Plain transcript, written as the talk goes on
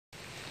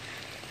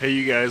Hey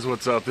you guys,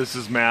 what's up? This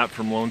is Matt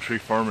from Lone Tree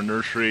Farm and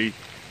Nursery.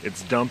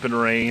 It's dumping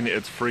rain.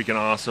 It's freaking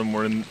awesome.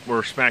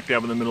 We're smack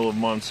dab in the middle of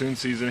monsoon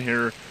season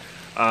here.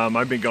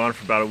 I've been gone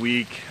for about a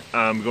week,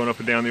 going up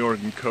and down the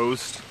Oregon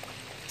coast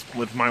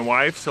with my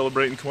wife,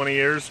 celebrating 20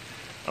 years.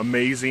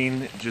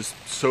 Amazing, just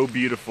so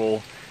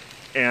beautiful.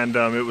 And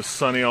it was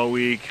sunny all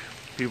week.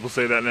 People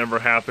say that never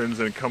happens,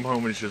 and come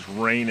home and it's just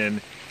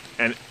raining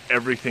and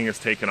everything is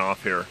taken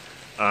off here.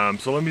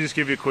 So let me just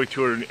give you a quick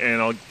tour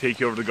and I'll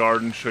take you over to the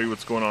garden, show you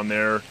what's going on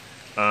there.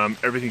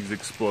 Everything's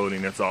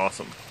exploding. It's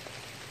awesome.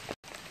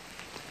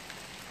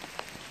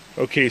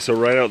 Okay, so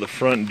right out the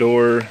front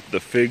door, the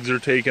figs are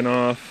taking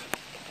off.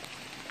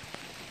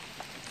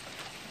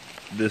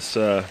 This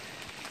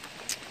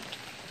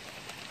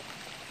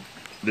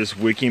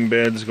wicking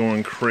bed's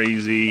going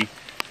crazy.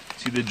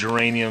 See the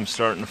geranium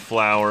starting to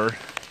flower.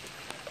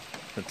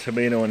 The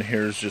tomato in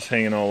here is just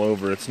hanging all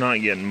over. It's not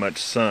getting much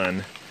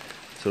sun,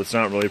 so it's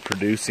not really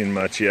producing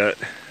much yet,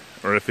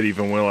 or if it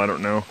even will, I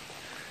don't know.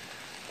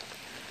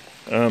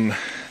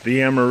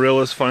 The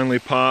amaryllis finally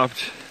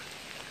popped.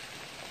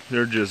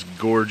 They're just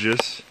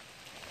gorgeous.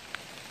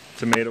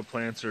 Tomato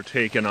plants are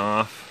taking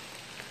off.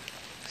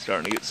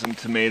 Starting to get some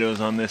tomatoes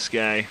on this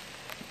guy.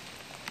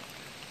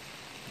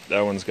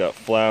 That one's got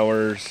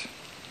flowers.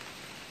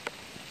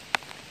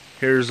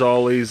 Here's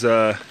Ollie's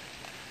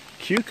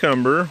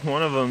cucumber.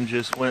 One of them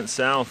just went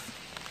south.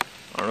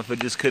 I don't know if it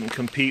just couldn't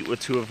compete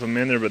with two of them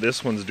in there, but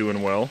this one's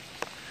doing well.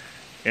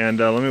 And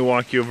let me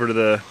walk you over to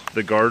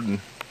the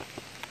garden.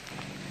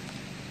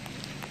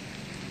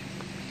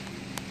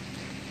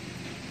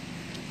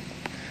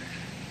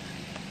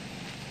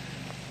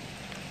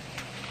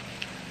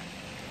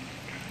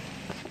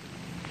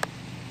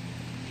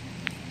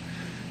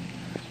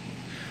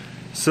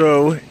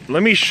 So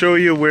let me show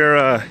you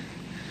where,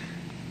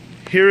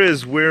 here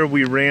is where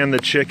we ran the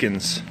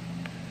chickens.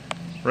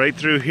 Right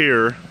through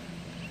here.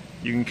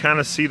 You can kind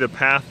of see the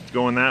path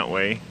going that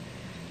way.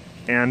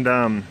 And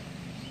let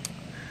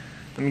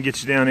me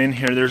get you down in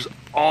here. There's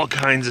all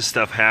kinds of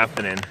stuff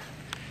happening.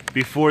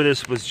 Before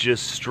this was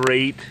just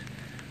straight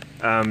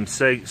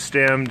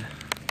stemmed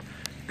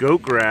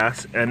goat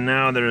grass, and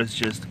now there's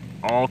just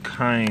all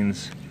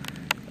kinds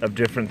of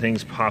different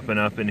things popping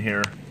up in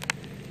here.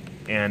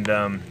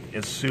 And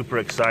it's super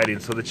exciting.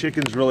 So the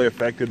chickens really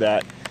affected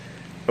that.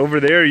 Over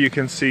there you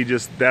can see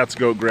just that's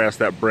goat grass,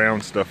 that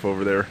brown stuff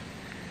over there.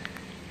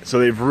 So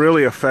they've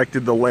really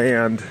affected the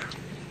land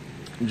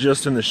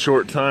just in the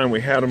short time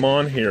we had them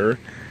on here.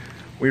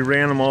 We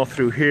ran them all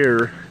through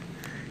here,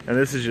 and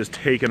this is just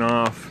taken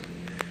off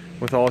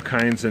with all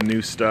kinds of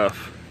new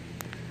stuff.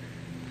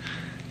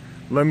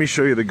 Let me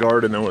show you the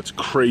garden though, it's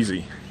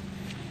crazy.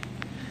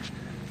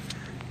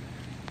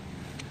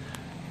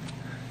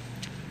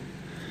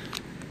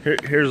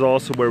 Here's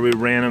also where we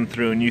ran them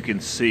through, and you can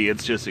see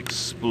it's just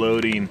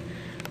exploding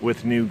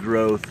with new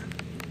growth.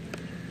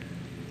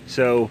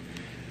 So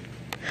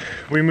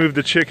we moved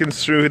the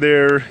chickens through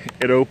there.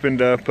 It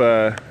opened up,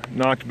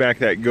 knocked back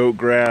that goat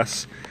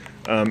grass,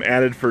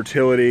 added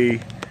fertility,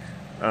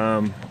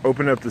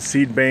 opened up the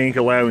seed bank,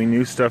 allowing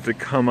new stuff to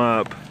come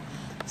up,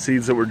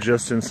 seeds that were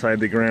just inside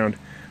the ground,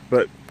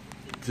 but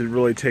to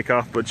really take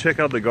off. But check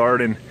out the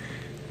garden.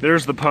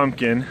 There's the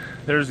pumpkin,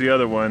 there's the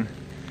other one.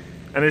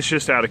 And it's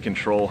just out of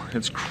control.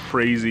 It's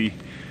crazy.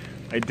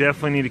 I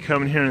definitely need to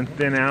come in here and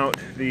thin out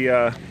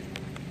the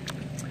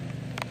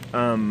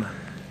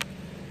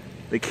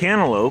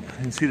cantaloupe.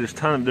 You can see there's a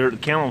ton of dirt. The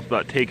cantaloupe's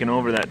about taking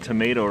over that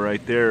tomato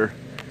right there.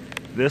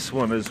 This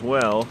one as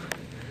well.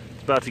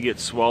 It's about to get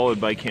swallowed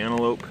by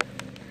cantaloupe.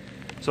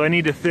 So I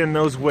need to thin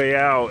those way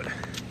out.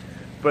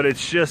 But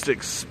it's just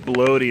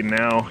exploding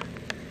now.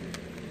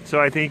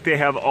 So I think they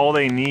have all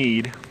they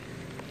need.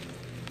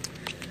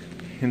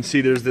 You can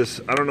see there's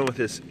this, I don't know what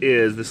this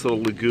is, this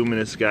little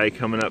leguminous guy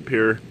coming up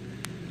here,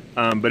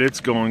 but it's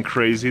going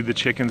crazy. The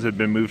chickens have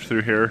been moved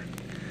through here.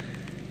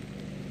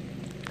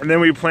 And then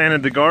we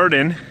planted the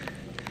garden,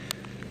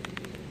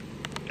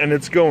 and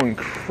it's going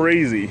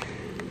crazy.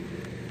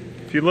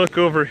 If you look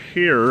over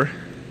here,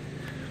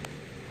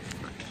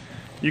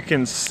 you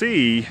can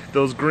see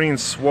those green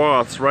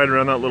swaths right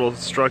around that little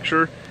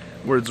structure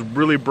where it's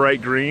really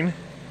bright green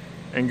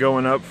and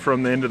going up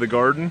from the end of the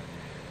garden.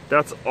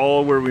 That's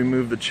all where we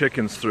move the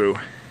chickens through.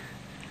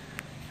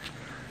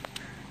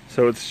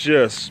 So it's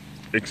just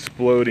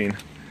exploding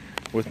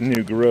with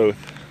new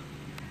growth.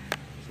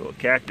 It's a little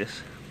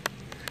cactus.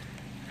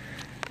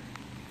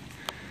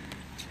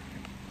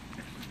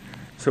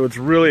 So it's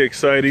really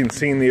exciting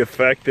seeing the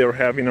effect they're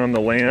having on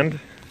the land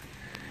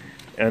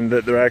and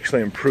that they're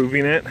actually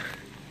improving it.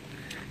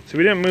 So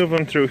we didn't move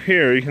them through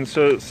here. You can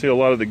still see a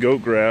lot of the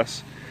goat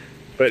grass,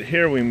 but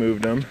here we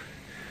moved them.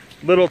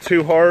 Little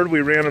too hard, we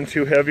ran them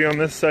too heavy on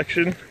this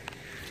section.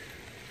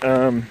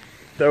 That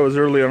was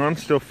early on,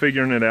 still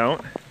figuring it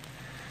out.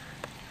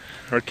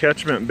 Our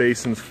catchment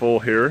basin's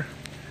full here,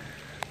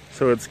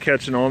 so it's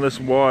catching all this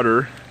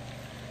water.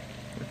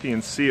 If you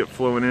can see it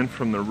flowing in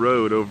from the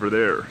road over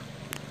there.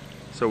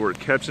 So we're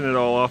catching it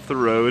all off the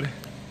road.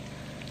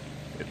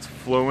 It's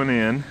flowing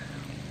in.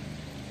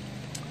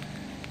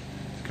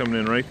 coming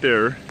in right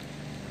there,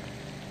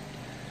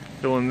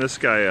 filling this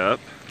guy up.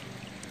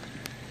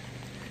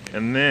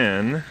 And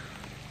then,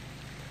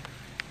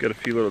 got a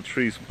few little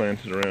trees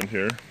planted around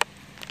here.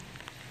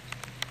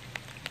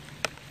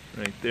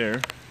 Right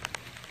there.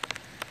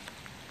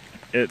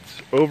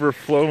 It's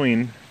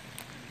overflowing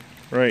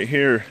right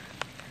here.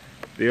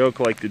 The oak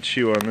like to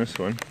chew on this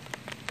one.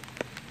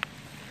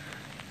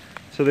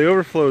 So the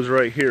overflow is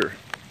right here.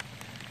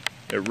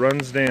 It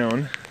runs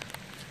down.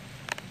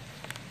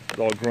 It's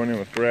all grown in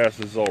with grass.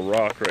 This is all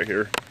rock right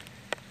here.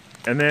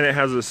 And then it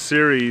has a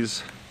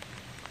series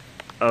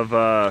of,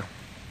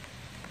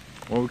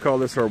 what we call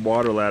this our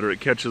water ladder.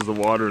 It catches the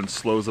water and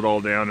slows it all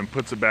down and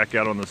puts it back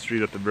out on the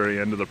street at the very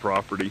end of the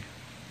property.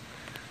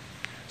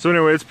 So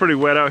anyway, it's pretty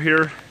wet out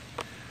here.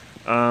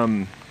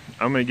 I'm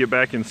gonna get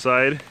back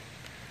inside.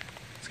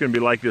 It's gonna be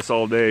like this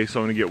all day, so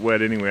I'm gonna get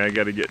wet anyway. I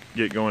gotta get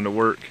going to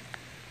work.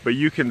 But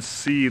you can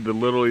see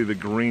literally the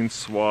green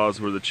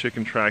swaths where the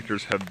chicken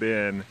tractors have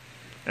been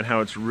and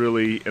how it's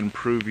really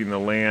improving the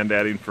land,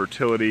 adding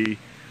fertility,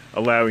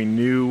 allowing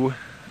new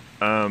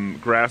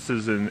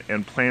grasses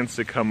and plants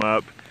to come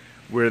up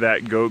where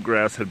that goat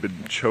grass had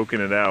been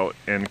choking it out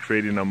and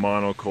creating a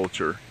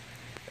monoculture.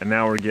 And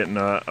now we're getting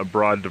a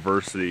broad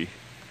diversity.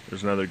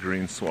 There's another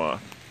green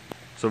swath.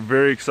 So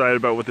very excited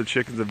about what the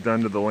chickens have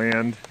done to the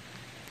land,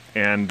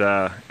 and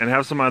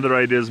have some other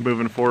ideas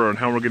moving forward on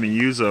how we're going to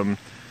use them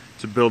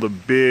to build a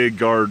big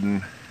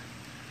garden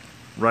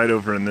right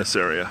over in this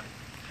area.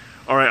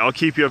 All right, I'll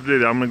keep you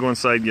updated. I'm going to go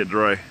inside and get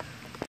dry.